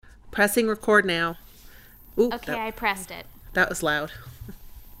Pressing record now. Ooh, Okay, I pressed it. That was loud.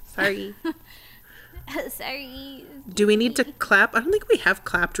 Sorry. Sorry. Do we need to clap? I don't think we have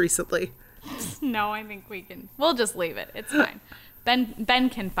clapped recently. No, I think we can. We'll just leave it. It's fine. Ben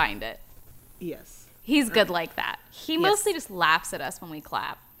can find it. Yes. He's good like that. He mostly just laughs at us when we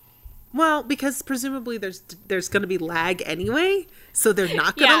clap. Well, because presumably there's going to be lag anyway, so they're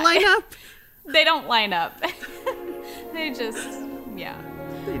not going to Yeah. line up. They don't line up. They just, yeah.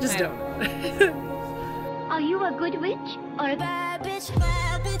 They just don't. Are you a good witch or a bad bitch?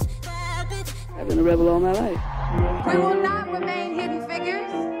 Bad bitch, bad bitch. I've been a rebel all my life. We will not remain hidden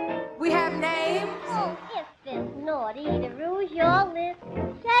figures. We have names. Oh, if it's naughty to rouge your lips,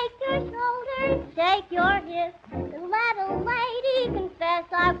 shake your shoulders, shake your hips, and let a lady confess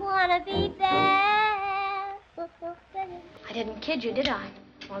I wanna be bad. I didn't kid you, did I?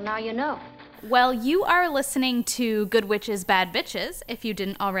 Well, now you know. Well, you are listening to Good Witches, Bad Bitches, if you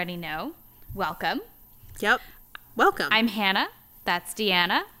didn't already know. Welcome. Yep. Welcome. I'm Hannah. That's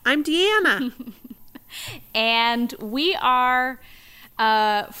Deanna. I'm Deanna. And we are,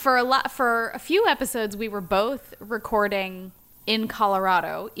 for a few episodes, we were both recording in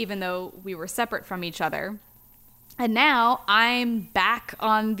Colorado, even though we were separate from each other. And now I'm back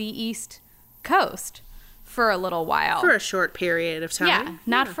on the East Coast for a little while. For a short period of time. Yeah,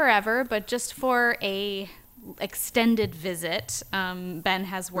 not forever, but just for a extended visit. Ben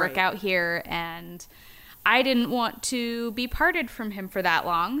has work out here, and I didn't want to be parted from him for that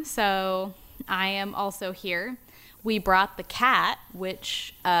long, so I am also here. We brought the cat,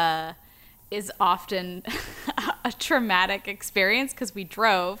 which is often a traumatic experience because we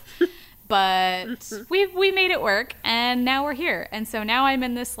drove, but we made it work, and now we're here. And so now I'm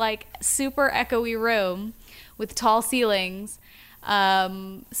in this like super echoey room with tall ceilings,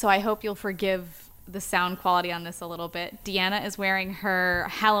 so I hope you'll forgive the sound quality on this a little bit. Deanna is wearing her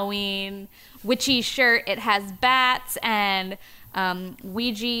Halloween witchy shirt. It has bats and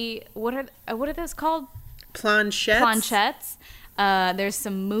Ouija. What are those called? Planchettes. There's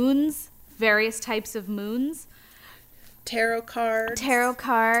some moons, various types of moons. Tarot card.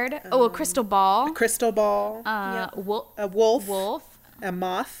 A crystal ball. A crystal ball. A wolf. Wolf. A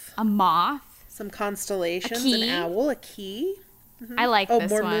moth. A moth. Some constellations. A key. An owl. A key. Mm-hmm. I like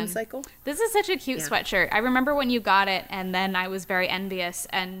this more one. moon cycle. This is such a cute sweatshirt. I remember when you got it, and then I was very envious.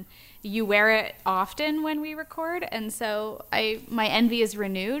 And you wear it often when we record, and so my envy is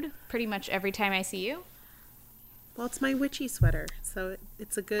renewed pretty much every time I see you. Well, it's my witchy sweater, so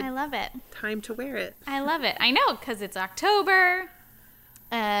it's a good I love it. time to wear it. I love it. I know, because it's October.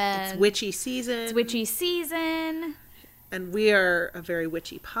 And It's witchy season. It's witchy season. And we are a very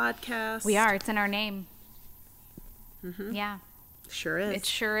witchy podcast. We are. It's in our name. Mm-hmm. Yeah. Sure is. It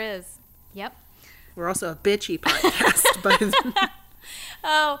sure is. Yep. We're also a bitchy podcast, but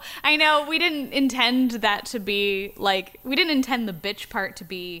Oh, I know. We didn't intend that to be, like, we didn't intend the bitch part to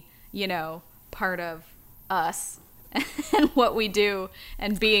be, part of us and what we do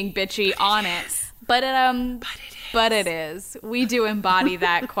and being bitchy on it. But it is. We do embody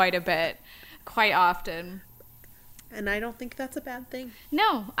that quite a bit, quite often. And I don't think that's a bad thing.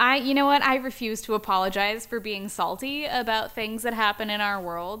 No, you know what? I refuse to apologize for being salty about things that happen in our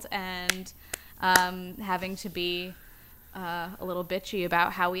world and having to be a little bitchy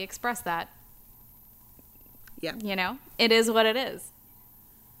about how we express that. Yeah. It is what it is.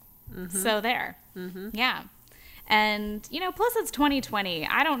 Mm-hmm. So there. Mm-hmm. Yeah. And, plus it's 2020.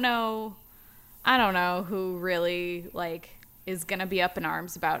 I don't know who really, is going to be up in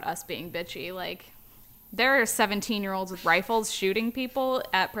arms about us being bitchy. There are 17-year-olds with rifles shooting people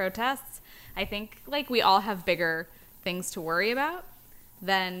at protests. I think, we all have bigger things to worry about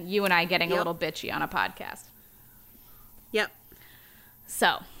than you and I getting a little bitchy on a podcast. Yep.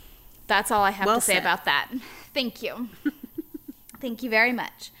 So, that's all I have to say said. about that. Thank you. Thank you very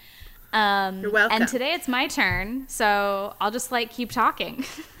much. You're welcome. And today it's my turn, so I'll just, keep talking.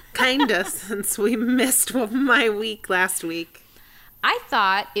 Kinda, since we missed my week last week. I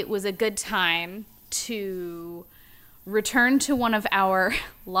thought it was a good time to return to one of our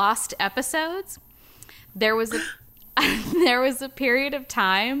lost episodes. There was a period of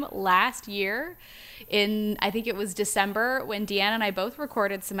time last year I think it was December, when Deanna and I both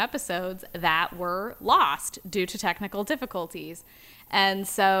recorded some episodes that were lost due to technical difficulties. And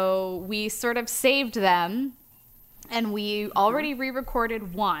so we sort of saved them, and we already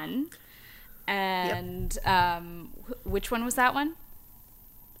re-recorded one. And which one was that one?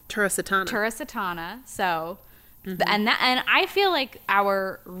 Turrisatana. So, and I feel like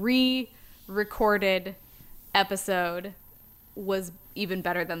our re-recorded episode was even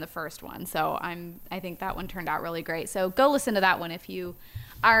better than the first one. So I think that one turned out really great. So go listen to that one if you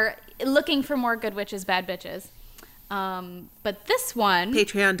are looking for more Good Witches, Bad Bitches. But this one...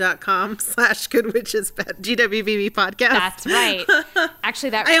 Patreon.com/GWBB podcast. That's right.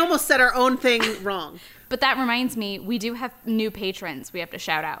 Actually, I almost said our own thing wrong. But that reminds me, we do have new patrons we have to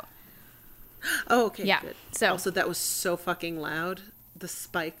shout out. Oh, okay, Yeah, good. so- Also, that was so fucking loud. The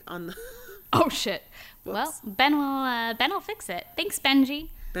spike on the... Oh, shit. Well, Ben will fix it. Thanks, Benji.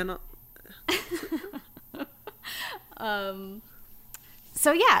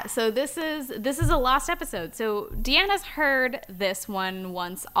 So yeah, so this is a lost episode. So Deanna's heard this one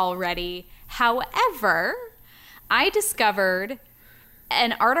once already. However, I discovered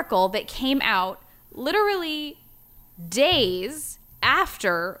an article that came out literally days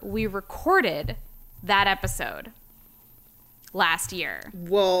after we recorded that episode last year.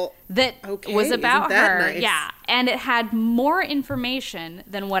 Well, That okay, was about isn't that her. nice? Yeah. And it had more information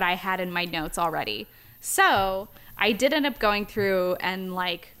than what I had in my notes already. So I did end up going through and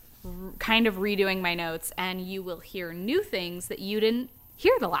kind of redoing my notes, and you will hear new things that you didn't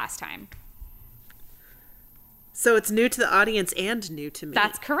hear the last time. so it's new to the audience and new to me.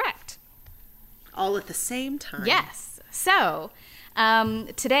 That's correct. all at the same time. Yes. So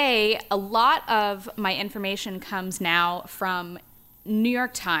today, a lot of my information comes now from New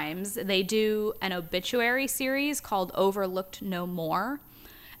York Times. They do an obituary series called Overlooked No More,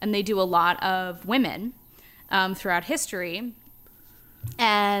 and they do a lot of women throughout history.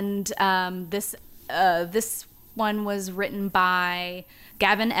 And this one was written by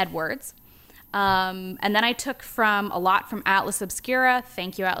Gavin Edwards. And then I took a lot from Atlas Obscura.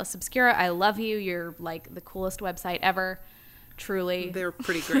 Thank you, Atlas Obscura. I love you. You're like the coolest website ever. Truly. They're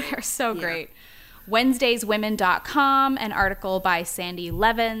pretty great. They're so great. WednesdaysWomen.com, an article by Sandy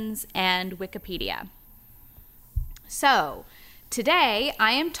Levins, and Wikipedia. So today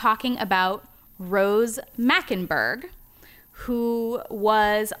I am talking about Rose Mackenberg, who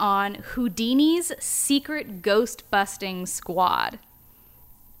was on Houdini's secret ghost-busting squad.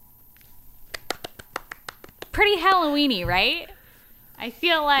 Pretty Halloween-y, right? I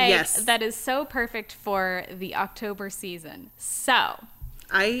feel like Yes. that is so perfect for the October season. So,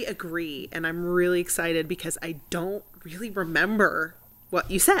 I agree, and I'm really excited because I don't really remember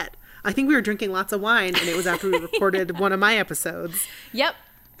what you said. I think we were drinking lots of wine, and it was after we recorded one of my episodes. yep.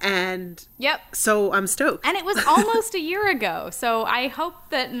 And Yep. so I'm stoked. And it was almost a year ago. So I hope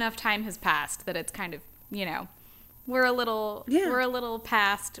that enough time has passed that it's kind of, we're a little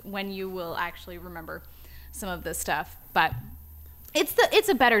past when you will actually remember some of this stuff. But it's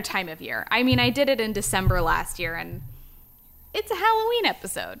a better time of year. I mean, I did it in December last year, and it's a Halloween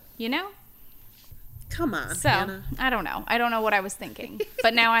episode, Come on, So, Hannah. I don't know. I don't know what I was thinking.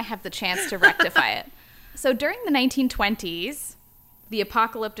 But now I have the chance to rectify it. So during the 1920s, the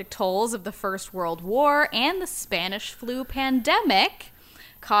apocalyptic tolls of the First World War and the Spanish flu pandemic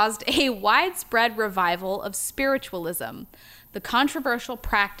caused a widespread revival of spiritualism, the controversial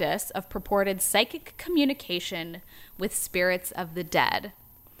practice of purported psychic communication with spirits of the dead.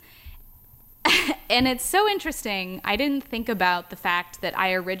 And it's so interesting. I didn't think about the fact that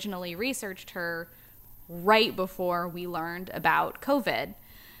I originally researched her right before we learned about COVID.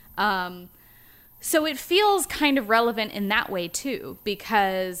 So it feels kind of relevant in that way, too,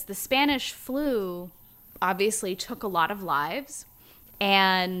 because the Spanish flu obviously took a lot of lives,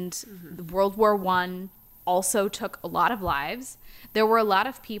 and World War I also took a lot of lives. There were a lot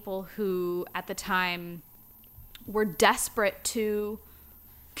of people who, at the time, were desperate to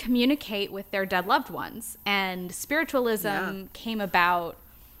communicate with their dead loved ones, and spiritualism came about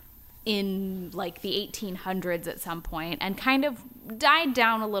in, like, the 1800s at some point and kind of died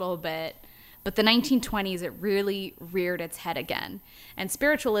down a little bit. But the 1920s, it really reared its head again. And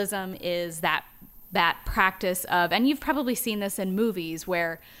spiritualism is that practice of, and you've probably seen this in movies,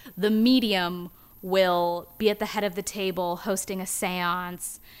 where the medium will be at the head of the table hosting a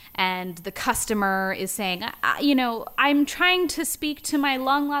seance, and the customer is saying, I'm trying to speak to my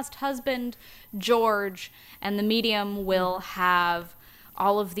long-lost husband, George, and the medium will have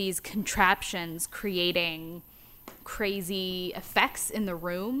all of these contraptions creating crazy effects in the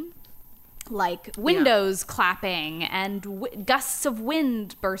room, like windows clapping and gusts of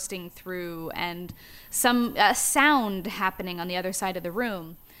wind bursting through and some sound happening on the other side of the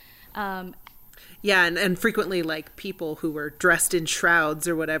room. And frequently, like, people who were dressed in shrouds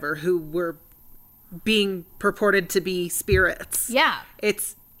or whatever, who were being purported to be spirits. Yeah. It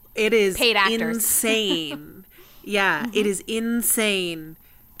is Paid actors. insane. It is insane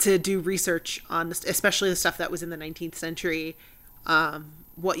to do research on, especially the stuff that was in the 19th century,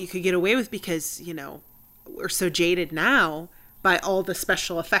 what you could get away with, because, we're so jaded now, by all the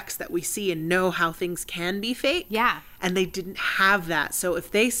special effects that we see and know how things can be fake. Yeah. And they didn't have that. So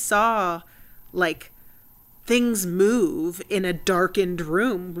if they saw like things move in a darkened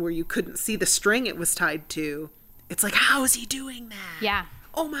room where you couldn't see the string it was tied to, it's like, how is he doing that? Yeah.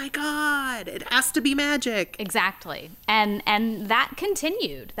 Oh my God, it has to be magic. Exactly. And that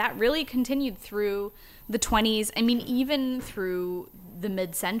continued. That really continued through the 20s. I mean, even through the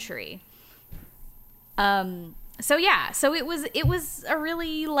mid-century. So it was a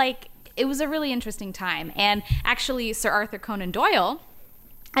really interesting time. And actually, Sir Arthur Conan Doyle,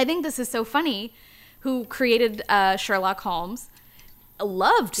 I think this is so funny, who created Sherlock Holmes,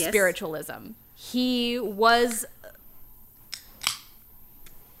 loved spiritualism. He was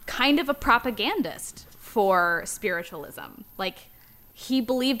kind of a propagandist for spiritualism. Like, he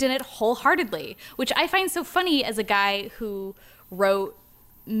believed in it wholeheartedly, which I find so funny as a guy who wrote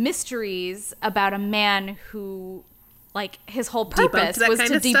mysteries about a man who, like, his whole purpose was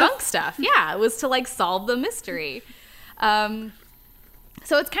to debunk stuff. Yeah, it was to, like, solve the mystery.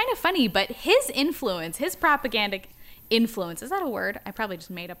 So it's kind of funny, but his influence, his propagandic influence, is that a word? I probably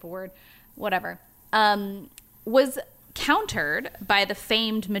just made up a word. Whatever. Was countered by the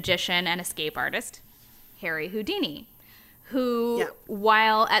famed magician and escape artist Harry Houdini, who,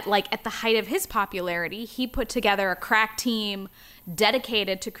 while at the height of his popularity, he put together a crack team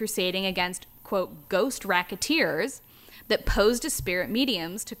dedicated to crusading against, quote, ghost racketeers that posed as spirit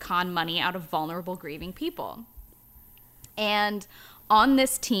mediums to con money out of vulnerable, grieving people. And on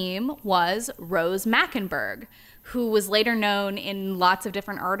this team was Rose Mackenberg, who was later known in lots of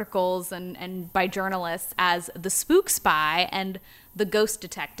different articles and by journalists as the spook spy and the ghost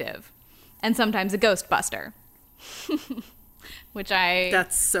detective, and sometimes a ghost buster, which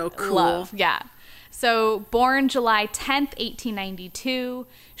that's so cool. Love. Yeah. So born July 10th, 1892,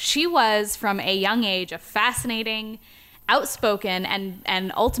 she was from a young age a fascinating, outspoken,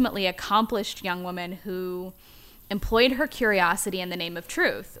 and ultimately accomplished young woman who employed her curiosity in the name of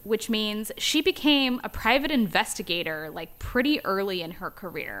truth, which means she became a private investigator like pretty early in her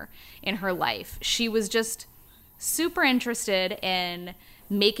career, in her life. She was just super interested in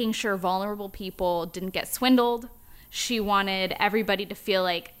making sure vulnerable people didn't get swindled. She wanted everybody to feel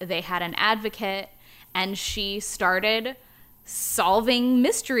like they had an advocate, and she started solving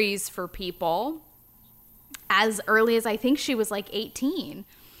mysteries for people as early as I think she was like 18.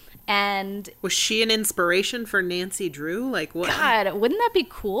 And was she an inspiration for Nancy Drew? Like, what? God, wouldn't that be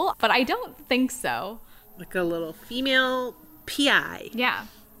cool? But I don't think so. Like a little female PI. Yeah.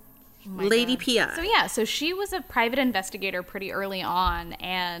 Oh Lady God. PI. So she was a private investigator pretty early on.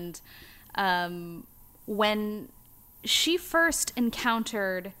 And when she first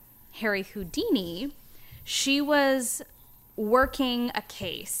encountered Harry Houdini, she was working a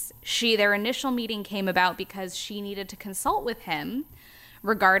case. Their initial meeting came about because she needed to consult with him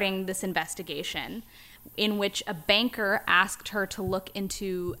regarding this investigation, in which a banker asked her to look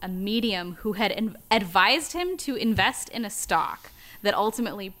into a medium who had advised him to invest in a stock that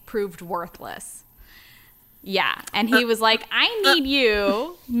ultimately proved worthless. Yeah, and he was like, I need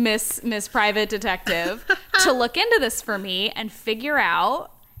you, Miss Private Detective, to look into this for me and figure out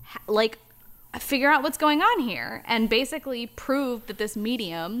what's going on here, and basically prove that this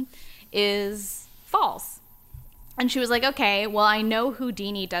medium is false. And she was like, okay, well, I know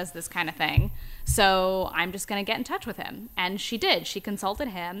Houdini does this kind of thing, so I'm just going to get in touch with him. And she did. She consulted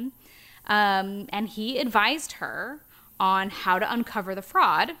him, and he advised her on how to uncover the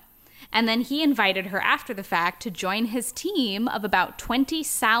fraud. And then he invited her after the fact to join his team of about 20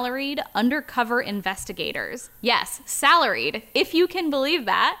 salaried undercover investigators. Yes, salaried, if you can believe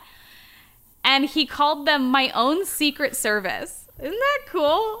that. And he called them my own secret service. Isn't that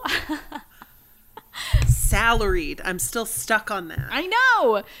cool? Salaried. I'm still stuck on that. I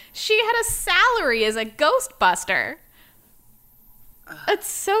know. She had a salary as a ghostbuster. It's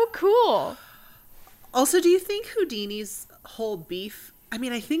so cool. Also, do you think Houdini's whole beef, I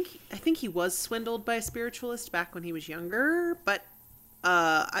mean, I think he was swindled by a spiritualist back when he was younger, but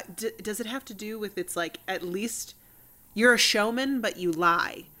does it have to do with, it's like, at least you're a showman, but you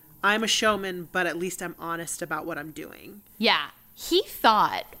lie. I'm a showman, but at least I'm honest about what I'm doing. Yeah. He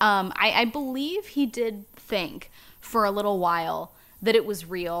thought, I believe he did think for a little while that it was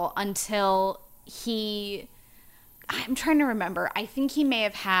real until I'm trying to remember. I think he may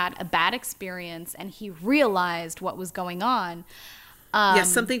have had a bad experience and he realized what was going on.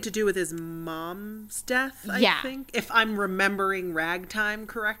 Something to do with his mom's death, I think, if I'm remembering Ragtime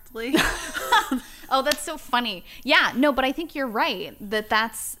correctly. Oh, that's so funny. Yeah, no, but I think you're right that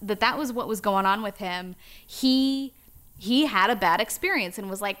that was what was going on with him. He he had a bad experience and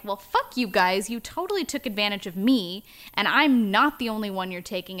was like, well, fuck you guys. You totally took advantage of me, and I'm not the only one you're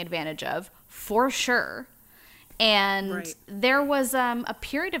taking advantage of, for sure. And there was a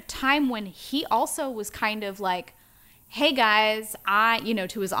period of time when he also was kind of like, hey guys,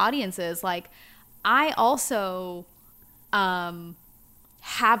 to his audiences, like, I also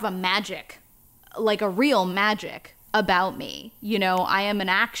have a magic, like a real magic about me. I am an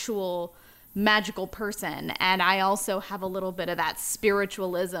actual magical person, and I also have a little bit of that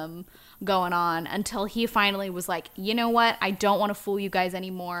spiritualism going on, until he finally was like, you know what? I don't want to fool you guys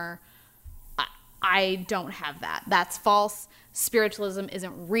anymore. I don't have that. That's false. Spiritualism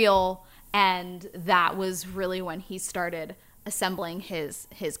isn't real. And that was really when he started assembling his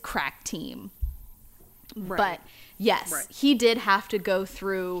crack team. Right. But yes, he did have to go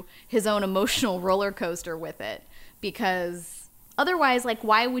through his own emotional roller coaster with it, because otherwise, like,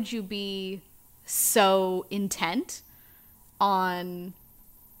 why would you be so intent on,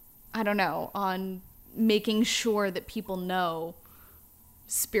 I don't know, on making sure that people know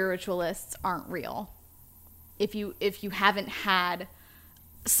spiritualists aren't real if you haven't had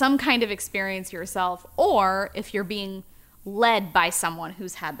some kind of experience yourself, or if you're being led by someone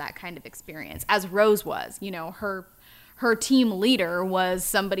who's had that kind of experience, as Rose was. Her team leader was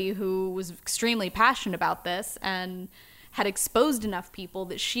somebody who was extremely passionate about this and had exposed enough people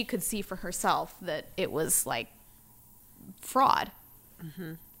that she could see for herself that it was like fraud.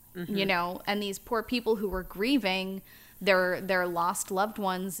 And these poor people who were grieving their lost loved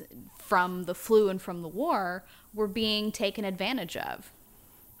ones from the flu and from the war were being taken advantage of.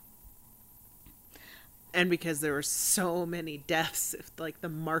 And because there were so many deaths, like, the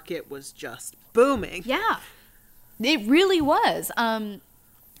market was just booming. Yeah, it really was.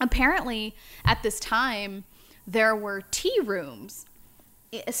 Apparently, at this time, there were tea rooms,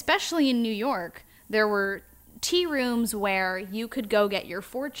 especially in New York. There were tea rooms where you could go get your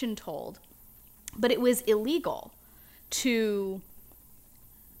fortune told, but it was illegal to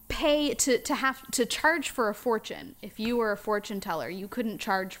pay to have to charge for a fortune. If you were a fortune teller, you couldn't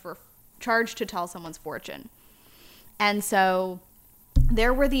charge to tell someone's fortune. And so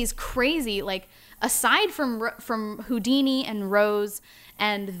there were these crazy, like, aside from Houdini and Rose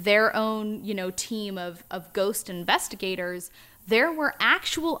and their own, team of ghost investigators, there were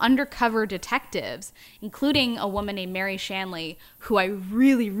actual undercover detectives, including a woman named Mary Shanley, who I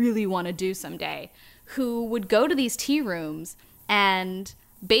really, really want to do someday, who would go to these tea rooms and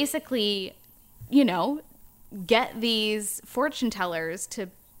basically, get these fortune tellers to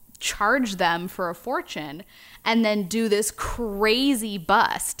charge them for a fortune, and then do this crazy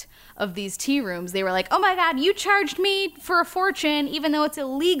bust of these tea rooms. They were like, oh my God, you charged me for a fortune, even though it's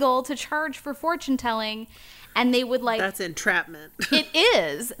illegal to charge for fortune telling. And they would, like... That's entrapment. It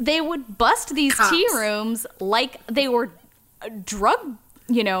is. They would bust these tea rooms like they were drug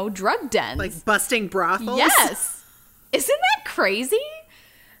dens. Like busting brothels? Yes. Isn't that crazy?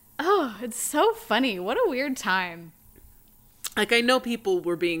 Oh, it's so funny. What a weird time. Like, I know people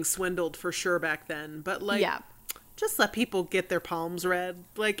were being swindled for sure back then, but, like, just let people get their palms read.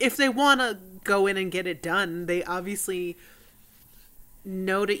 Like, if they want to go in and get it done, they obviously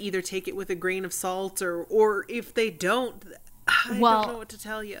know to either take it with a grain of salt, or if they don't, I don't know what to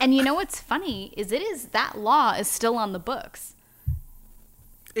tell you. And you know what's funny is that law is still on the books.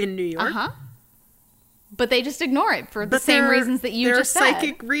 In New York? Uh-huh. But they just ignore it for the same reasons that you just said. There are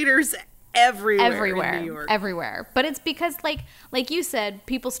psychic readers everywhere in New York. Everywhere. But it's because, like you said,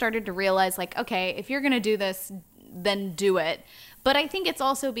 people started to realize, like, okay, if you're going to do this, then do it. But I think it's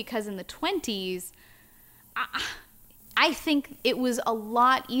also because in the 20s, I think it was a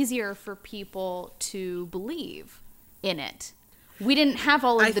lot easier for people to believe in it. We didn't have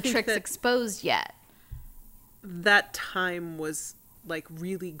all of the tricks exposed yet. That time was, like,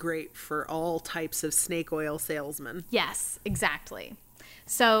 really great for all types of snake oil salesmen. Yes, exactly.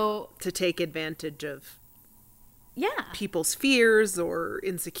 So to take advantage of people's fears or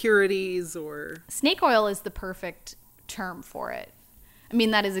insecurities, or snake oil is the perfect term for it. I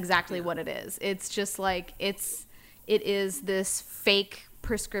mean, that is exactly what it is. It's just like it is this fake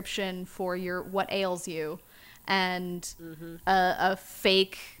prescription for what ails you, and a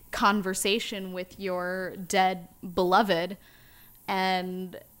fake conversation with your dead beloved,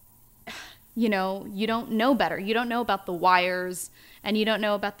 and you don't know better. You don't know about the wires, and you don't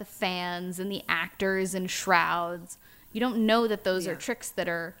know about the fans and the actors and shrouds. You don't know that those are tricks that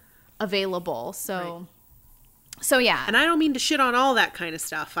are available. So yeah. And I don't mean to shit on all that kind of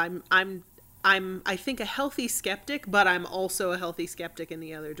stuff. I'm I think a healthy skeptic, but I'm also a healthy skeptic in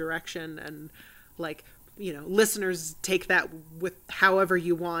the other direction. And, like, listeners take that with however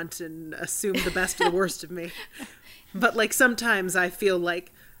you want and assume the best or the worst of me. But like sometimes I feel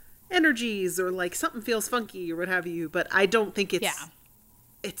like energies or like something feels funky or what have you, but I don't think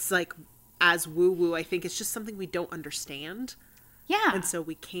it's like as woo woo. I think it's just something we don't understand. Yeah. And so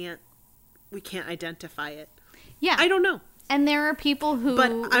we can't identify it. Yeah. I don't know. And there are people who...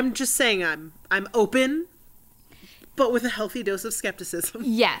 But I'm just saying I'm open, but with a healthy dose of skepticism.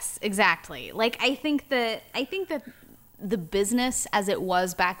 Yes, exactly. Like, I think that the business as it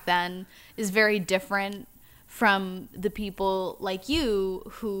was back then is very different from the people like you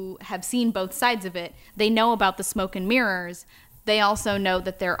who have seen both sides of it. They know about the smoke and mirrors. They also know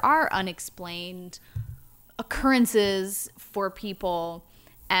that there are unexplained occurrences for people,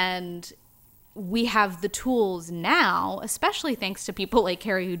 and we have the tools now, especially thanks to people like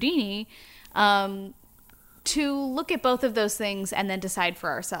Harry Houdini, to look at both of those things and then decide for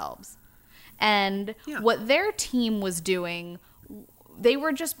ourselves. And what their team was doing, they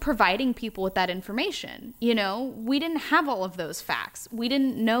were just providing people with that information. You know, we didn't have all of those facts. We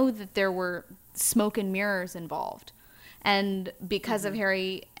didn't know that there were smoke and mirrors involved. And because of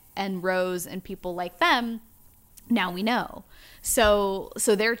Harry and Rose and people like them, now we know. So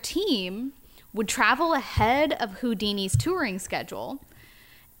their team would travel ahead of Houdini's touring schedule,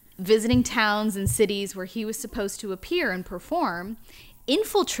 visiting towns and cities where he was supposed to appear and perform,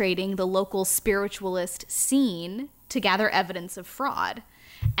 infiltrating the local spiritualist scene to gather evidence of fraud.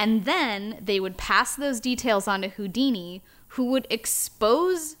 And then they would pass those details on to Houdini, who would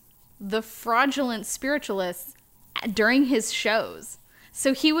expose the fraudulent spiritualists during his shows.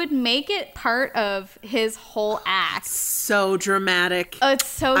 So he would make it part of his whole act. So dramatic. Oh, it's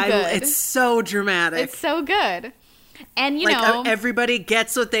so good. It's so dramatic. It's so good. And, you like, know... everybody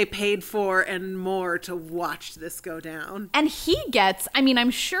gets what they paid for and more to watch this go down. And he gets... I mean,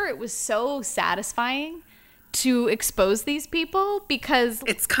 I'm sure it was so satisfying to expose these people because...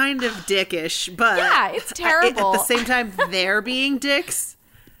 It's kind of dickish, but... Yeah, it's terrible. At the same time, they're being dicks.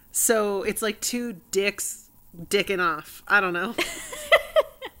 So it's like two dicks dicking off. I don't know.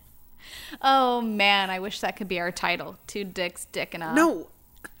 Oh, man, I wish that could be our title. Two dicks dicking off. No.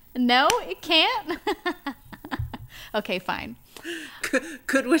 No, it can't? Okay, fine.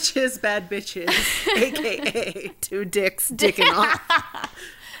 Good witches, bad bitches, a.k.a. two dicks dicking off.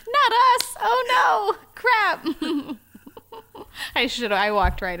 Not us. Oh, no. Crap. I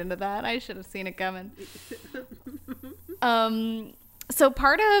walked right into that. I should have seen it coming. So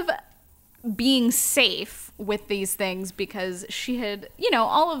part of being safe with these things, because she had, you know,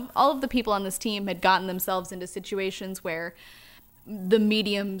 all of the people on this team had gotten themselves into situations where the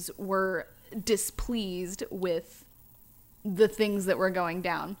mediums were displeased with the things that were going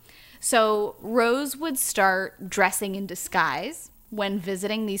down. So Rose would start dressing in disguise when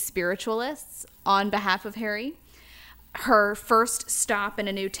visiting these spiritualists on behalf of Harry. Her first stop in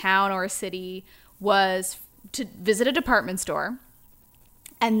a new town or a city was to visit a department store.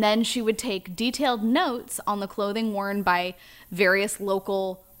 And then she would take detailed notes on the clothing worn by various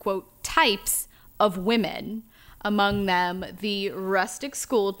local, quote, types of women. Among them, the rustic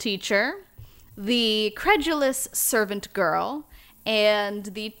school teacher, the credulous servant girl, and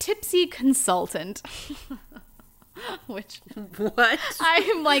the tipsy consultant. Which... What?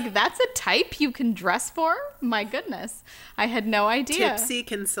 I'm like, that's a type you can dress for? My goodness. I had no idea. Tipsy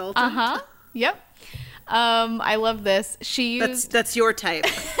consultant? Uh-huh. Yep. I love this. She used... That's your type.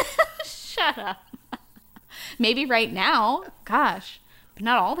 Shut up. Maybe right now. Gosh. But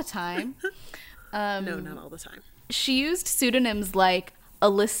not all the time. No, not all the time. She used pseudonyms like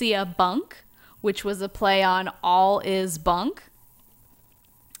Alicia Bunk, which was a play on All Is Bunk.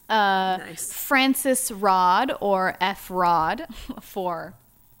 Nice. Francis Rod, or F. Rod, for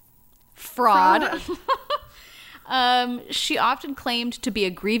fraud. She often claimed to be a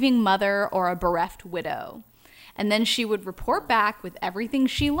grieving mother or a bereft widow. And then she would report back with everything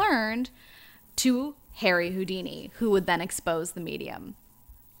she learned to Harry Houdini, who would then expose the medium.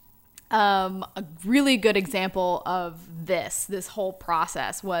 A really good example of this whole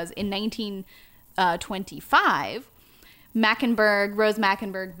process was in 1925, Rose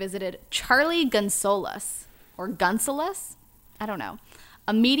Mackenberg visited Charlie Gunsolas, or Gunsolas? I don't know.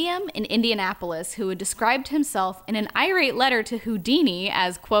 A medium in Indianapolis who had described himself in an irate letter to Houdini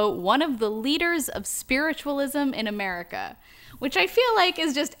as, quote, one of the leaders of spiritualism in America, which I feel like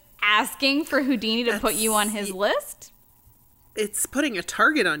is just asking for Houdini to put you on his list. It's putting a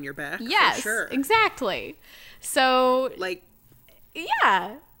target on your back. Yes, for sure. Exactly. So, like,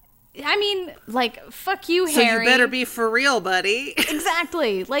 yeah. I mean, like, fuck you, so Harry. You better be for real, buddy.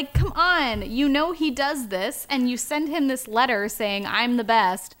 Exactly. Like, come on. You know he does this, and you send him this letter saying, I'm the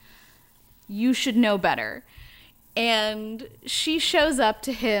best. You should know better. And she shows up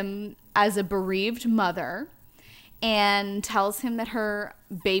to him as a bereaved mother, and tells him that her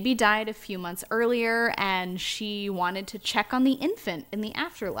baby died a few months earlier and she wanted to check on the infant in the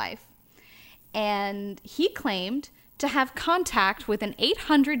afterlife. And he claimed to have contact with an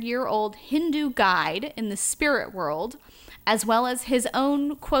 800-year-old Hindu guide in the spirit world, as well as his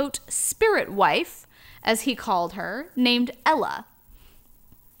own, quote, spirit wife, as he called her, named Ella.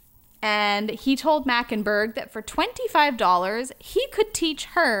 And he told Mackenberg that for $25, he could teach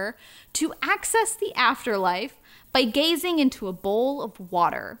her to access the afterlife by gazing into a bowl of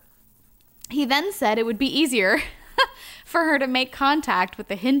water. He then said it would be easier for her to make contact with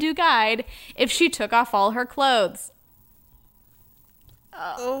the Hindu guide if she took off all her clothes.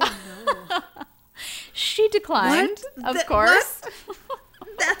 Oh, no. She declined, What? of course. What?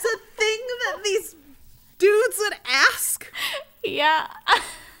 That's a thing that these dudes would ask? Yeah.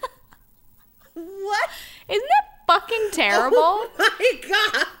 What? Isn't that fucking terrible? Oh my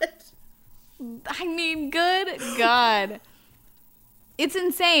God. I mean, good God. It's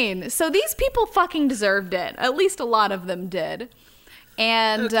insane. So these people fucking deserved it. At least a lot of them did.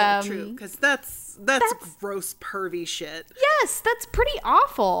 And Okay, true, because that's gross pervy shit. yes, that's pretty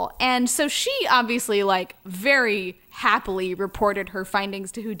awful. And so she obviously, like, very happily reported her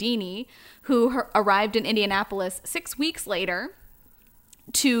findings to Houdini, who arrived in Indianapolis 6 weeks later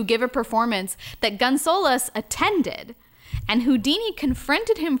to give a performance that Gonzalez attended. And Houdini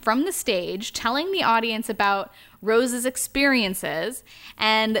confronted him from the stage, telling the audience about Rose's experiences,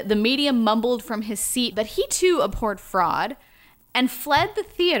 and the medium mumbled from his seat that he too abhorred fraud, and fled the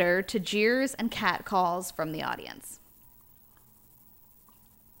theater to jeers and catcalls from the audience.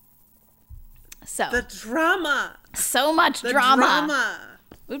 So, The drama. so much The drama. drama.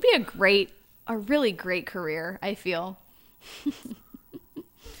 It would be a really great career, I feel.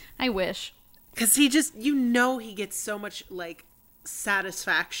 I wish. Because he just, he gets so much, like,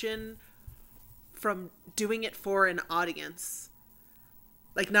 satisfaction from doing it for an audience.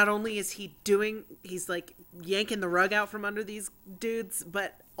 Like, not only is he's, like, yanking the rug out from under these dudes,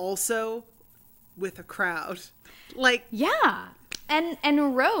 but also with a crowd. Like, Yeah. And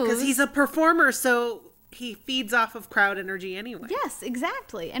Rose... because he's a performer, so he feeds off of crowd energy anyway. Yes,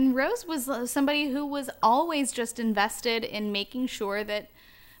 exactly. And Rose was somebody who was always just invested in making sure that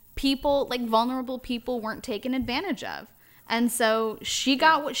people, like vulnerable people, weren't taken advantage of. And so she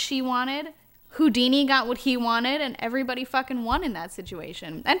got what she wanted, Houdini got what he wanted, and everybody fucking won in that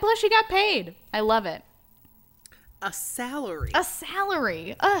situation. And plus she got paid. I love it. A salary. A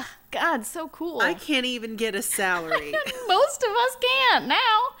salary. Ugh, God, so cool. I can't even get a salary. Most of us can't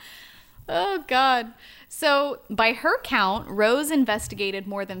now. Oh, God. So, by her count, Rose investigated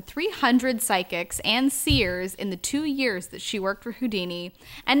more than 300 psychics and seers in the 2 years that she worked for Houdini,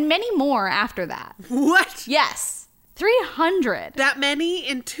 and many more after that. What? Yes, 300. That many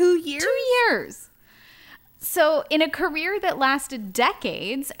in 2 years? 2 years. So, in a career that lasted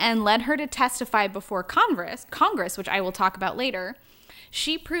decades and led her to testify before Congress, which I will talk about later,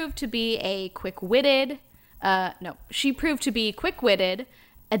 she proved to be quick-witted,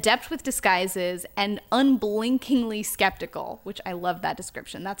 adept with disguises, and unblinkingly skeptical, which I love that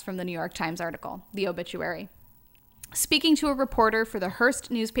description. That's from the New York Times article, the obituary. Speaking to a reporter for the Hearst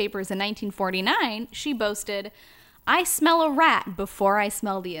newspapers in 1949, she boasted, "I smell a rat before I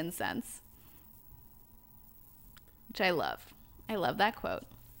smell the incense." Which I love. I love that quote.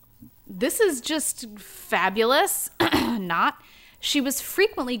 This is just fabulous. Not. She was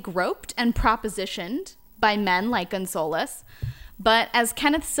frequently groped and propositioned by men like Gonzalez. But as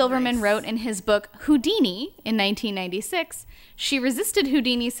Kenneth Silverman wrote in his book Houdini in 1996, she resisted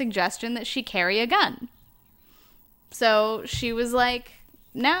Houdini's suggestion that she carry a gun. So she was like,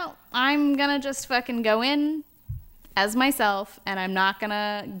 no, I'm going to just fucking go in as myself, and I'm not going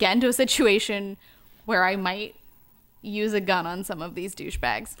to get into a situation where I might use a gun on some of these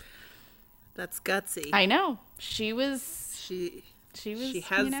douchebags. That's gutsy. I know. She was... She was,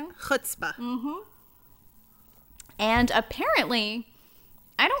 has chutzpah. Mm-hmm. And apparently,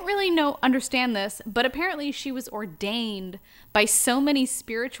 I don't really understand this, but apparently she was ordained by so many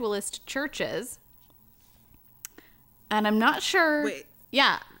spiritualist churches. And I'm not sure. Wait.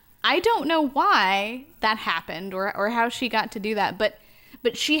 Yeah. I don't know why that happened or how she got to do that. But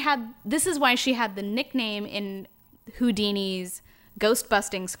this is why she had the nickname in Houdini's ghost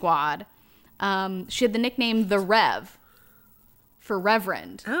busting squad. She had the nickname The Rev. For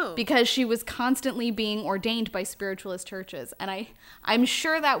Reverend. Oh. Because she was constantly being ordained by spiritualist churches. And I'm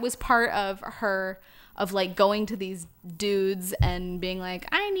sure that was part of her, of like going to these dudes and being like,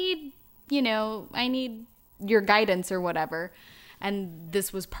 I need your guidance or whatever. And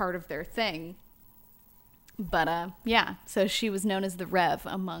this was part of their thing. But yeah, so she was known as the Rev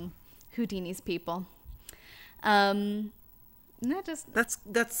among Houdini's people. That just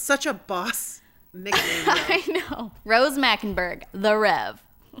That's such a boss nickname. Though. I know. Rose Mackenberg, the Rev.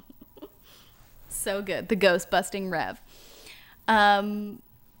 So good. The ghost busting Rev.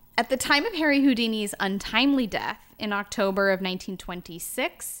 At the time of Harry Houdini's untimely death in October of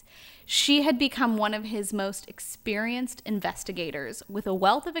 1926, she had become one of his most experienced investigators with a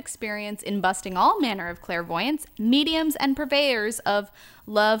wealth of experience in busting all manner of clairvoyants, mediums, and purveyors of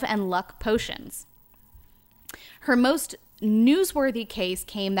love and luck potions. Her most newsworthy case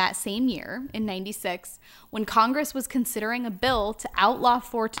came that same year, in 96, when Congress was considering a bill to outlaw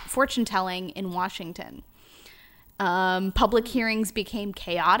fortune-telling in Washington. Public hearings became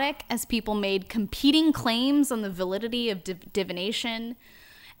chaotic as people made competing claims on the validity of divination.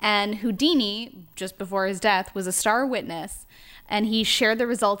 And Houdini, just before his death, was a star witness, and he shared the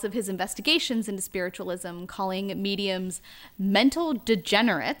results of his investigations into spiritualism, calling mediums mental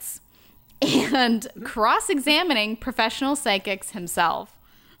degenerates and cross-examining professional psychics himself.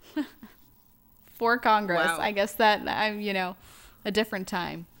 For Congress. Wow. I guess that, a different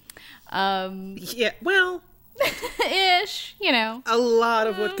time. Yeah, well... Ish, A lot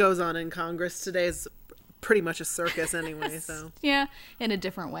of what goes on in Congress today is pretty much a circus anyway, so... Yeah, in a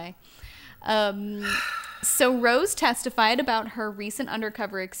different way. So Rose testified about her recent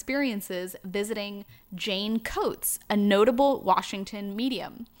undercover experiences visiting Jane Coates, a notable Washington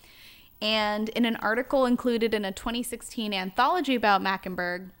medium. And in an article included in a 2016 anthology about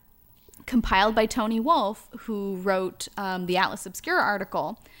Mackenberg, compiled by Tony Wolfe, who wrote the Atlas Obscura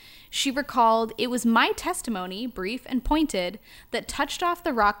article, she recalled, "It was my testimony, brief and pointed, that touched off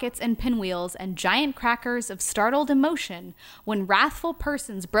the rockets and pinwheels and giant crackers of startled emotion when wrathful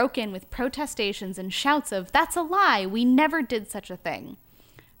persons broke in with protestations and shouts of, 'That's a lie, we never did such a thing.'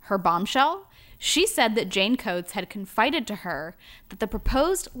 Her bombshell? She said that Jane Coates had confided to her that the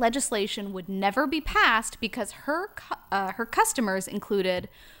proposed legislation would never be passed because her customers included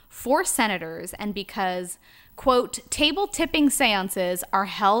 4 senators and because, quote, table-tipping seances are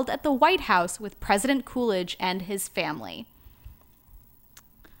held at the White House with President Coolidge and his family."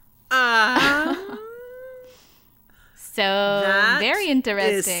 So, very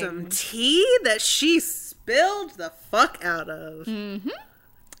interesting. Is some tea that she spilled the fuck out of.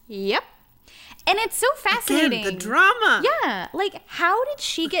 Yep. And it's so fascinating. Again, the drama. Yeah. Like, how did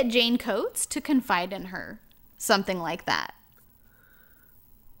she get Jane Coates to confide in her? Something like that.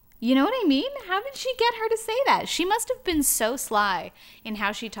 You know what I mean? How did she get her to say that? She must have been so sly in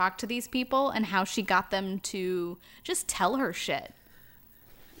how she talked to these people and how she got them to just tell her shit.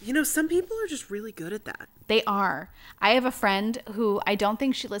 Some people are just really good at that. They are. I have a friend who, I don't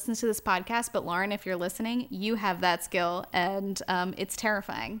think she listens to this podcast, but Lauren, if you're listening, you have that skill, and it's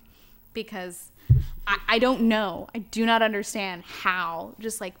terrifying because I don't know. I do not understand how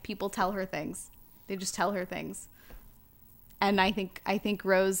just like people tell her things. They just tell her things. And I think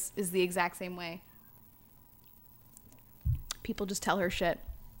Rose is the exact same way. People just tell her shit.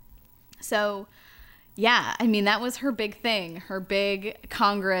 So, yeah, I mean, that was her big thing. Her big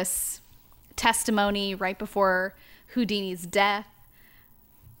Congress testimony right before Houdini's death.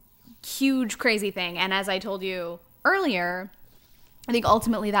 Huge, crazy thing. And as I told you earlier, I think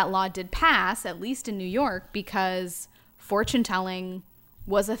ultimately that law did pass, at least in New York, because fortune-telling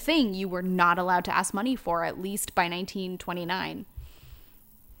was a thing you were not allowed to ask money for, at least by 1929.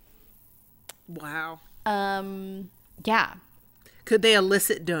 Wow. Yeah. Could they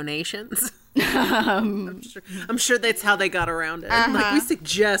elicit donations? I'm sure that's how they got around it. Like, we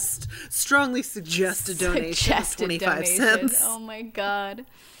strongly suggest a donation of 25 cents. Oh my God.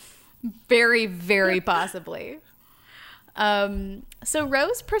 Very, very possibly. So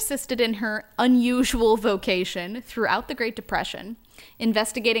Rose persisted in her unusual vocation throughout the Great Depression,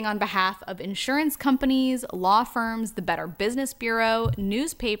 investigating on behalf of insurance companies, law firms, the Better Business Bureau,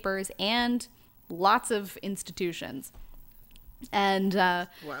 newspapers, and lots of institutions. And, wow.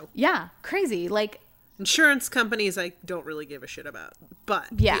 Yeah, crazy. Like, insurance companies I don't really give a shit about, but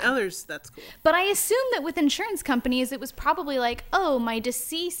yeah. The others, that's cool. But I assume that with insurance companies, it was probably like, oh, my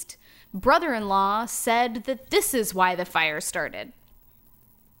deceased brother-in-law said that this is why the fire started.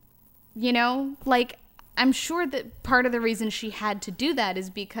 Like, I'm sure that part of the reason she had to do that is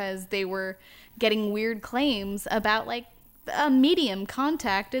because they were getting weird claims about, like, a medium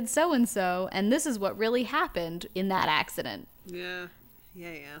contacted so-and-so, and this is what really happened in that accident. Yeah.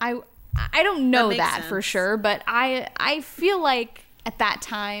 I don't know that sense. for sure, but I feel like at that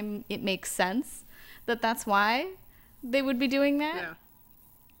time it makes sense that that's why they would be doing that. Yeah.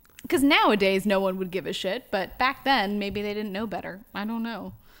 Because nowadays no one would give a shit, but back then maybe they didn't know better. I don't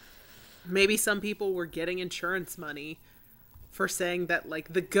know. Maybe some people were getting insurance money for saying that,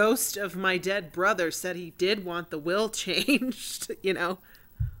 like, the ghost of my dead brother said he did want the will changed, you know?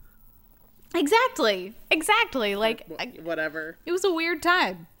 Exactly. Like, Whatever. it was a weird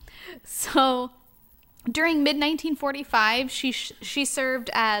time. So, during mid-1945, she served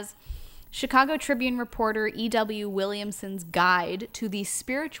as Chicago Tribune reporter E.W. Williamson's guide to the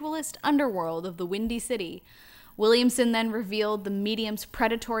spiritualist underworld of the Windy City. Williamson then revealed the medium's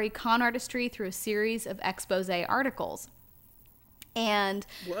predatory con artistry through a series of expose articles. And,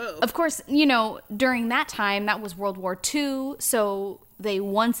 Whoa. of course, you know, during that time, that was World War II, so they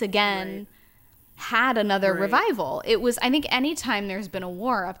once again had another revival. It was, I think, anytime there's been a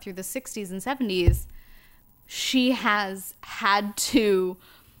war up through the 60s and 70s, she has had to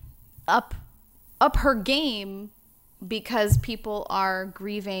up her game because people are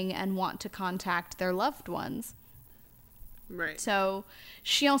grieving and want to contact their loved ones. Right. So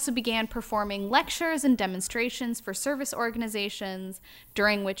she also began performing lectures and demonstrations for service organizations,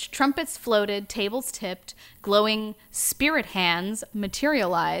 during which trumpets floated, tables tipped, glowing spirit hands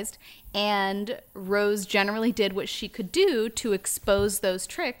materialized, and Rose generally did what she could do to expose those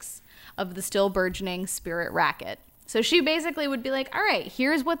tricks of the still burgeoning spirit racket. So she basically would be like, all right,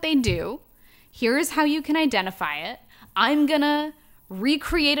 here's what they do. Here's how you can identify it. I'm going to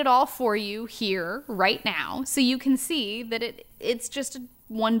recreate it all for you here right now so you can see that it's just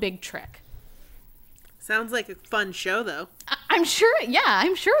one big trick. Sounds like a fun show, though. I'm sure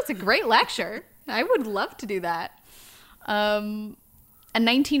it's a great lecture. I would love to do that. A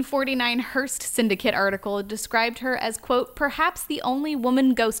 1949 Hearst Syndicate article described her as, quote, perhaps the only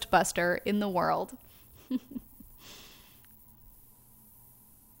woman ghostbuster in the world.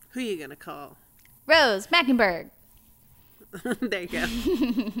 Who you gonna call? Rose Mackenberg. There you go.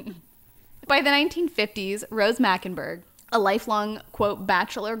 By the 1950s, Rose Mackenberg, a lifelong, quote,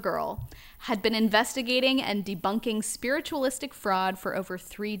 bachelor girl, had been investigating and debunking spiritualistic fraud for over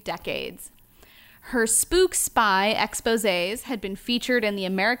 3 decades. Her spook spy exposés had been featured in the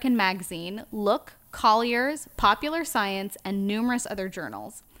American magazine, Look, Collier's, Popular Science, and numerous other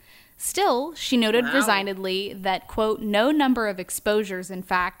journals. Still, she noted resignedly that, quote, no number of exposures, in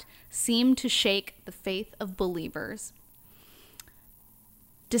fact, seemed to shake the faith of believers.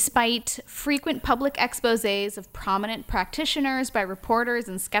 Despite frequent public exposés of prominent practitioners by reporters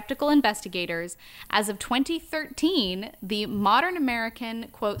and skeptical investigators, as of 2013, the modern American,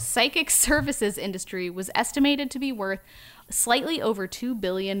 quote, psychic services industry was estimated to be worth slightly over $2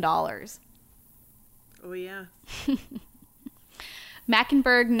 billion. Oh, yeah.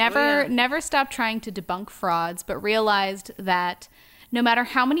 Mackenberg never stopped trying to debunk frauds, but realized that no matter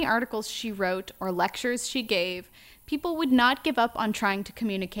how many articles she wrote or lectures she gave, people would not give up on trying to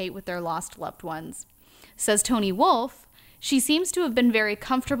communicate with their lost loved ones. Says Tony Wolfe, she seems to have been very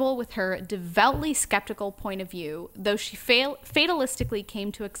comfortable with her devoutly skeptical point of view, though she fatalistically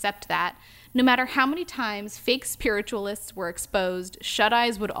came to accept that, no matter how many times fake spiritualists were exposed,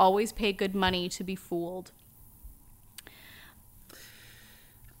 shut-eyes would always pay good money to be fooled.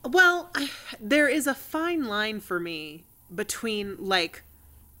 Well, there is a fine line for me between, like,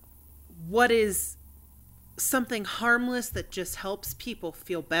 what is something harmless that just helps people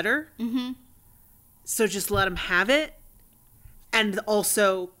feel better. Mm-hmm. So just let them have it. And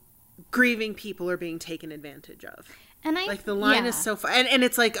also grieving people are being taken advantage of. And the line is so far. And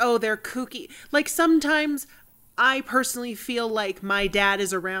it's like, oh, they're kooky. Like, sometimes I personally feel like my dad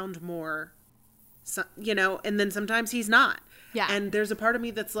is around more, you know, and then sometimes he's not. Yeah. And there's a part of me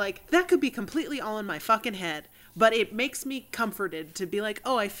that's like, that could be completely all in my fucking head. But it makes me comforted to be like,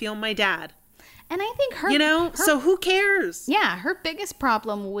 oh, I feel my dad. And I think you know, so who cares? Yeah, her biggest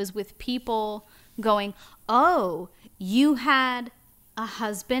problem was with people going, oh, you had a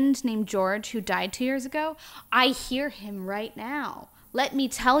husband named George who died 2 years ago? I hear him right now. Let me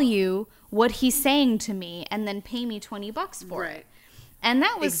tell you what he's saying to me and then pay me $20 for it. And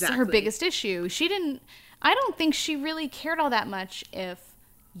that was her biggest issue. I don't think she really cared all that much if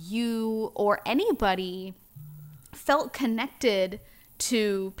you or anybody felt connected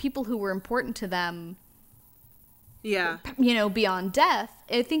to people who were important to them, you know, beyond death.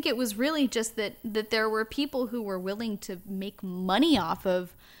 I think it was really just that there were people who were willing to make money off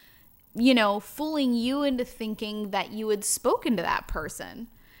of, you know, fooling you into thinking that you had spoken to that person.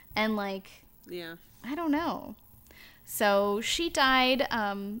 And, like, I don't know. So she died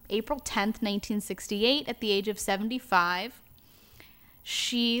April 10th, 1968 at the age of 75.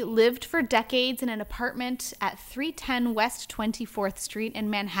 She lived for decades in an apartment at 310 West 24th Street in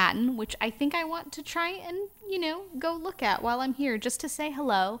Manhattan, which I think I want to try and, you know, go look at while I'm here just to say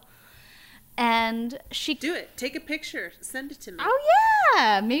hello. And she... Do it. Take a picture. Send it to me. Oh,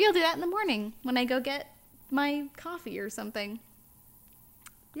 yeah. Maybe I'll do that in the morning when I go get my coffee or something.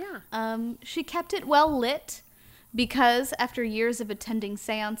 Yeah. She kept it well lit because after years of attending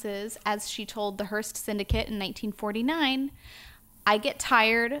seances, as she told the Hearst Syndicate in 1949, I get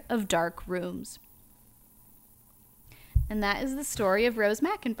tired of dark rooms. And that is the story of Rose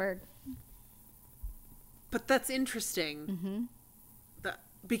Mackenberg. But that's interesting.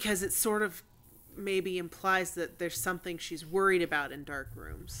 Because it sort of maybe implies that there's something she's worried about in dark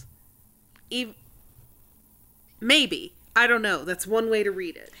rooms. Maybe. I don't know. That's one way to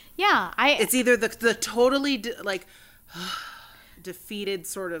read it. Yeah, It's either the totally defeated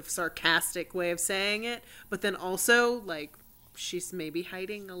sort of sarcastic way of saying it, but then also like she's maybe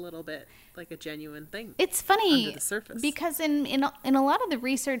hiding a little bit, like a genuine thing. It's funny under the surface. because in a lot of the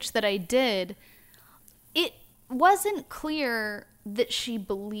research that I did, it wasn't clear that she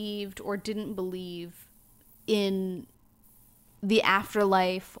believed or didn't believe in the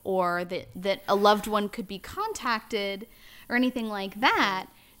afterlife, or that a loved one could be contacted or anything like that.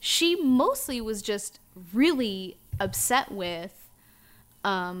 She mostly was just really upset with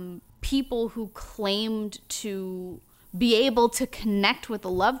people who claimed to be able to connect with a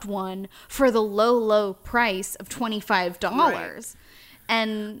loved one for the low price of $25. Right.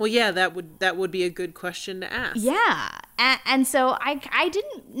 And Well, yeah, that would be a good question to ask. yeah, and so I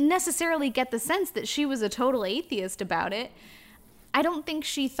didn't necessarily get the sense that she was a total atheist about it. I don't think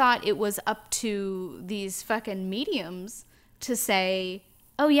she thought it was up to these fucking mediums to say,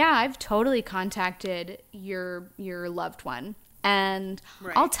 oh yeah, I've totally contacted your loved one. And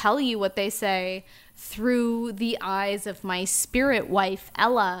Right. I'll tell you what they say through the eyes of my spirit wife,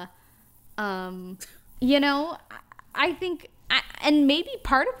 Ella. You know, I think, and maybe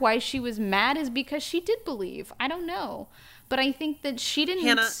part of why she was mad is because she did believe. I don't know. But I think that she didn't...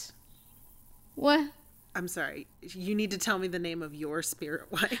 Hannah. What? I'm sorry. You need to tell me the name of your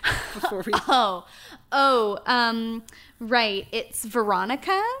spirit wife before we... Right. It's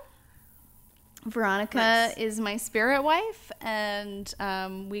Veronica. Veronica Nice. is my spirit wife, and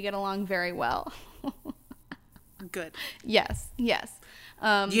we get along very well. Good. Yes.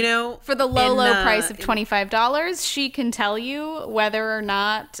 You know, For the low price of in- $25, she can tell you whether or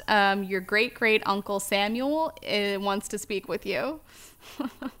not your great Uncle Samuel wants to speak with you.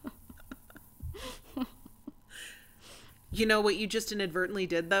 You know what you just inadvertently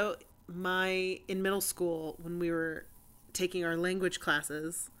did, though? In middle school, when we were taking our language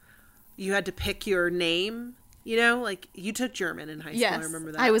classes, you had to pick your name, you know? Like, you took German in high school, Yes, I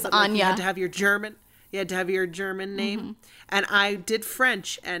remember that. I was But, like, You Anya. had to have your German name. Mm-hmm. And I did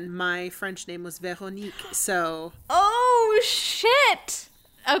French, and my French name was Veronique, so... Oh, shit!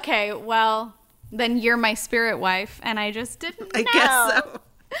 Okay, well, then you're my spirit wife, and I just didn't know. I guess so.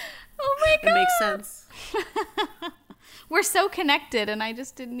 Oh my god. It makes sense. We're so connected, and I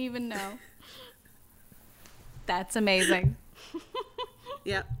just didn't even know. That's amazing.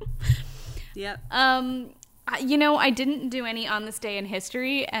 Yep. You know, I didn't do any on this day in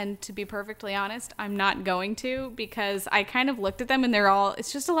history, and to be perfectly honest, I'm not going to, because I kind of looked at them and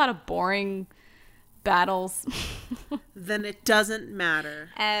it's just a lot of boring battles. Then it doesn't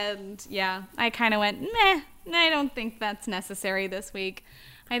matter. And yeah, I kind of went, meh, I don't think that's necessary this week.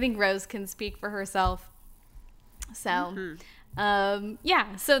 I think Rose can speak for herself. So,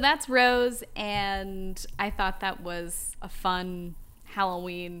 yeah, so that's Rose, and I thought that was a fun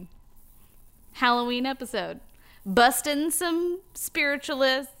Halloween episode. Busting some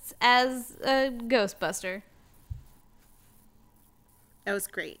spiritualists as a Ghostbuster. That was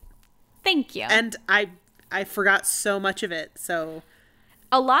great. Thank you. And I forgot so much of it, so...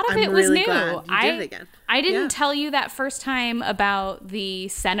 A lot of I'm it was really new. glad you did it again. I didn't Yeah. tell you that first time about the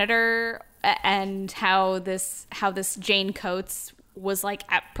senator and how this Jane Coates was like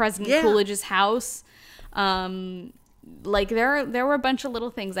at President Yeah. Coolidge's house. Like there were a bunch of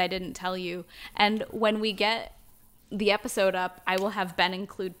little things I didn't tell you. And when we get the episode up, I will have Ben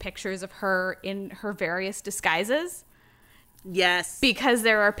include pictures of her in her various disguises, Yes. because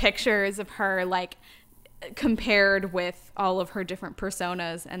there are pictures of her like compared with all of her different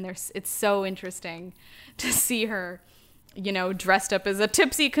personas, and it's so interesting to see her, you know, dressed up as a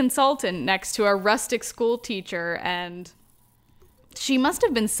tipsy consultant next to a rustic school teacher. And she must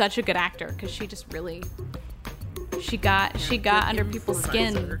have been such a good actor, because she just really she got under people's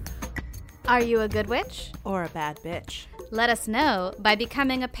skin. improviser. Are you a good witch? Or a bad bitch. Let us know by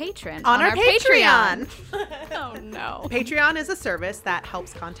becoming a patron on our Patreon. Oh, no. Patreon is a service that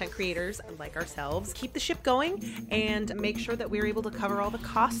helps content creators like ourselves keep the ship going and make sure that we're able to cover all the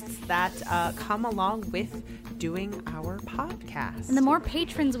costs that come along with doing our podcast. And the more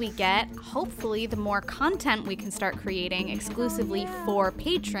patrons we get, hopefully the more content we can start creating exclusively for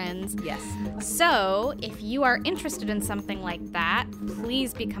patrons. Yes. So, if you are interested in something like that,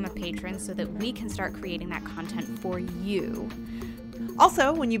 please become a patron so that we can start creating that content for you.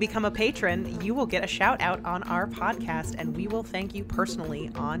 Also, when you become a patron, you will get a shout out on our podcast and we will thank you personally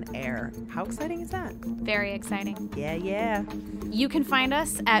on air. How exciting is that? Very exciting. Yeah. You can find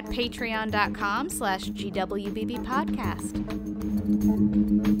us at patreon.com/GWBB podcast.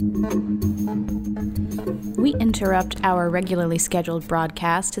 We interrupt our regularly scheduled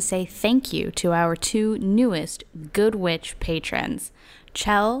broadcast to say thank you to our two newest Good Witch patrons,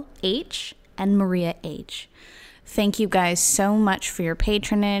 Chell H. and Maria H. Thank you guys so much for your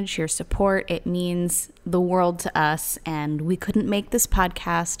patronage, your support. It means the world to us, and we couldn't make this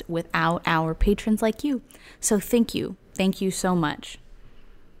podcast without our patrons like you. So thank you. Thank you so much.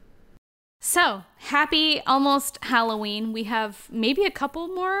 So, happy almost Halloween. We have maybe a couple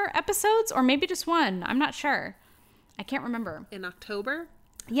more episodes, or maybe just one. I'm not sure. I can't remember. In October?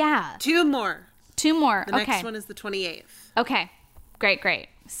 Yeah. Two more. The The okay. next one is the 28th. Okay. Great.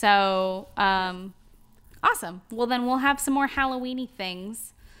 So, awesome. Well, then we'll have some more Halloween-y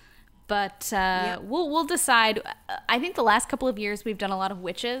things. But we'll decide. I think the last couple of years we've done a lot of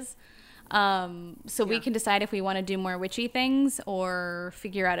witches. So we can decide if we want to do more witchy things or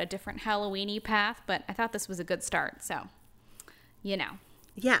figure out a different Halloween-y path. But I thought this was a good start. So,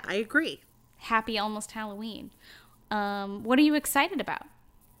 Yeah, I agree. happy almost Halloween. What are you excited about?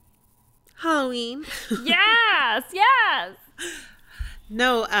 Halloween. Yes.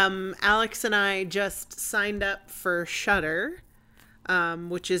 No, Alex and I just signed up for Shudder,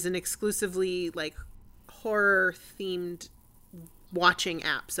 which is an exclusively like horror themed watching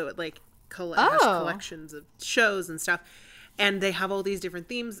app. So it like has collections of shows and stuff, and they have all these different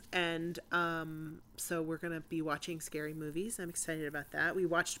themes. And so we're gonna be watching scary movies. I'm excited about that. We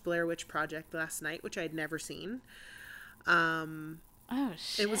watched Blair Witch Project last night, which I'd never seen. Oh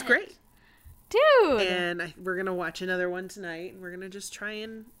shit! It was great. Dude. And we're going to watch another one tonight. And we're going to just try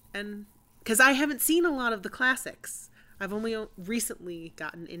and because I haven't seen a lot of the classics. I've only recently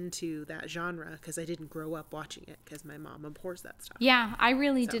gotten into that genre because I didn't grow up watching it because my mom abhors that stuff. Yeah, I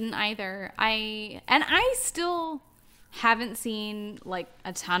really didn't either. I still haven't seen like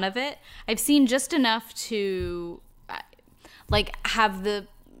a ton of it. I've seen just enough to like have the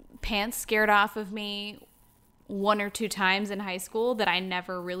pants scared off of me one or two times in high school that I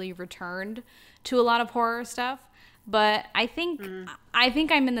never really returned to a lot of horror stuff. But I think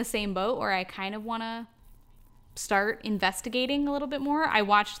I'm in the same boat where I kind of want to start investigating a little bit more. I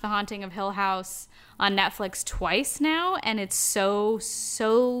watched The Haunting of Hill House on Netflix twice now, and it's so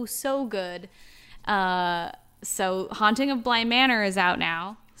good. So Haunting of Bly Manor is out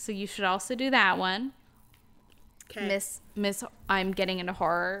now, so you should also do that one. Okay. Miss I'm getting into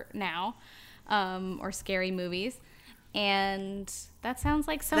horror now. Or scary movies, and that sounds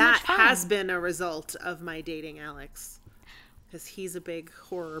like so much fun. That has been a result of my dating Alex, because he's a big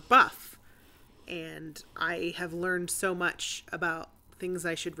horror buff, and I have learned so much about things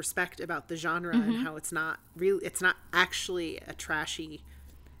I should respect about the genre and how it's not actually a trashy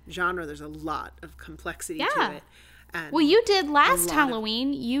genre. There's a lot of complexity to it. And well, you did last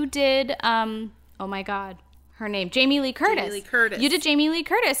Halloween. You did oh my god. Her name, Jamie Lee Curtis. Jamie Lee Curtis. You did Jamie Lee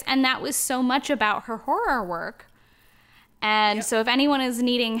Curtis, and that was so much about her horror work. And so if anyone is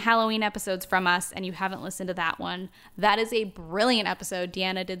needing Halloween episodes from us and you haven't listened to that one, that is a brilliant episode.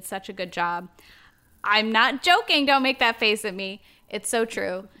 Deanna did such a good job. I'm not joking. Don't make that face at me. It's so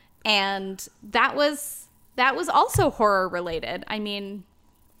true. And that was also horror related. I mean,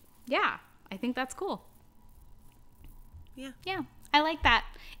 yeah, I think that's cool. Yeah, I like that.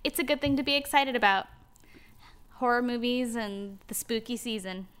 It's a good thing to be excited about. Horror movies and the spooky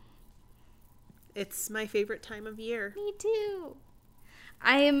season. It's my favorite time of year. Me too.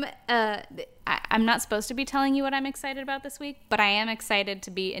 I'm not supposed to be telling you what I'm excited about this week, but I am excited to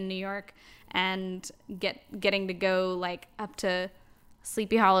be in New York and getting to go like up to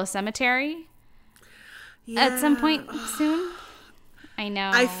Sleepy Hollow Cemetery at some point soon. I know.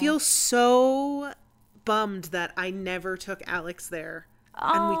 I feel so bummed that I never took Alex there.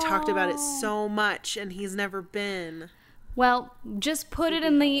 And we talked about it so much, and he's never been. Well, just put it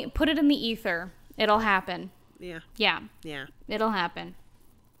in the ether. It'll happen. Yeah. Yeah. It'll happen.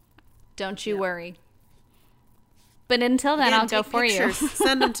 Don't you worry. But until then, I'll go for you.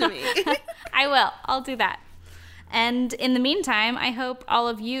 Send them to me. I will. I'll do that. And in the meantime, I hope all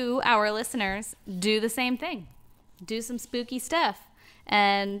of you, our listeners, do the same thing. Do some spooky stuff.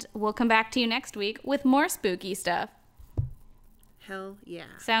 And we'll come back to you next week with more spooky stuff. Hell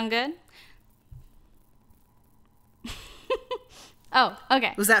yeah. Sound good? Oh,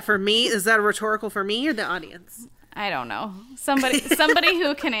 okay. Was that for me? Is that a rhetorical for me or the audience? I don't know. Somebody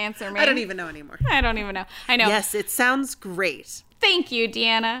who can answer me. I don't even know anymore. I don't even know. I know. Yes, it sounds great. Thank you,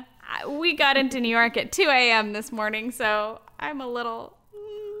 Deanna. We got into New York at 2 a.m. this morning, so I'm a little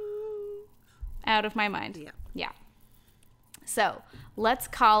out of my mind. Yeah. So let's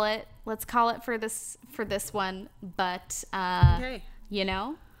call it for this one. But Okay. you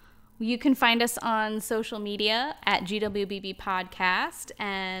know, you can find us on social media at GWBB Podcast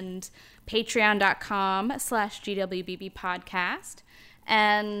and patreon.com/GWBB Podcast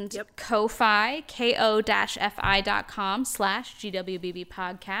and Ko-Fi, ko-fi.com/GWBB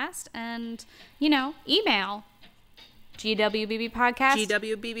Podcast and, email GWBBpodcast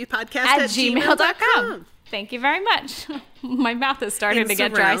at gmail.com. Thank you very much. My mouth is starting to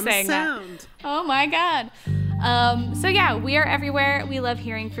get dry saying sound. that. Oh my God. So yeah, we are everywhere. We love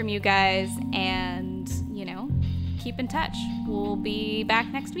hearing from you guys and, keep in touch. We'll be back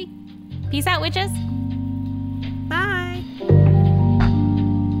next week. Peace out, witches. Bye.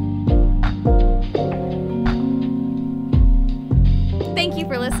 Thank you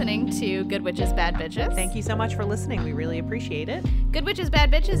for listening to Good Witches, Bad Bitches. Thank you so much for listening. We really appreciate it. Good Witches,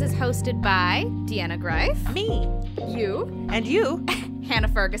 Bad Bitches is hosted by Deanna Greif. Me. You. And you. Hannah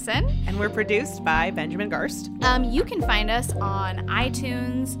Ferguson. And we're produced by Benjamin Garst. You can find us on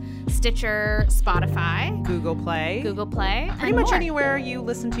iTunes, Stitcher, Spotify, Google Play. Pretty much anywhere you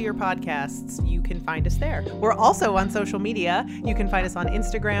listen to your podcasts, you can find us there. We're also on social media. You can find us on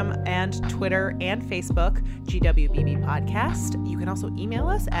Instagram and Twitter and Facebook, GWBB Podcast. You can also email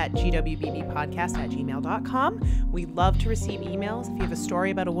us at gwbbpodcast@gmail.com. We love to receive emails. If you have a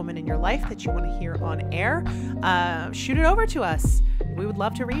story about a woman in your life that you want to hear on air, shoot it over to us. We would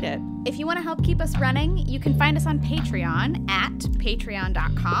love to read it. If you want to help keep us running, you can find us on Patreon at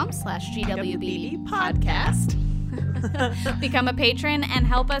patreon.com/GWBB Podcast. Become a patron and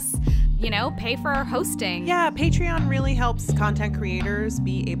help us, pay for our hosting. Yeah, Patreon really helps content creators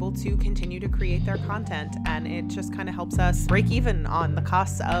be able to continue to create their content, and it just kind of helps us break even on the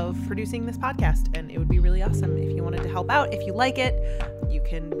costs of producing this podcast, and it would be really awesome if you wanted to help out. If you like it, you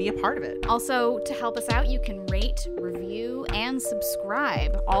can be a part of it. Also, to help us out, you can rate, review, and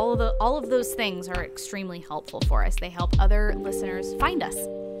subscribe. All of those things are extremely helpful for us. They help other listeners find us.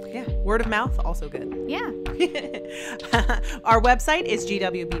 Yeah, word of mouth, also good. Yeah. Our website is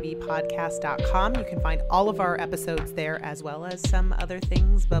gwbbpodcast.com. You can find all of our episodes there, as well as some other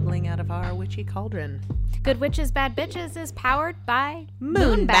things bubbling out of our witchy cauldron. Good Witches, Bad Bitches is powered by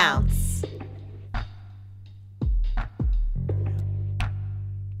Moon Bounce.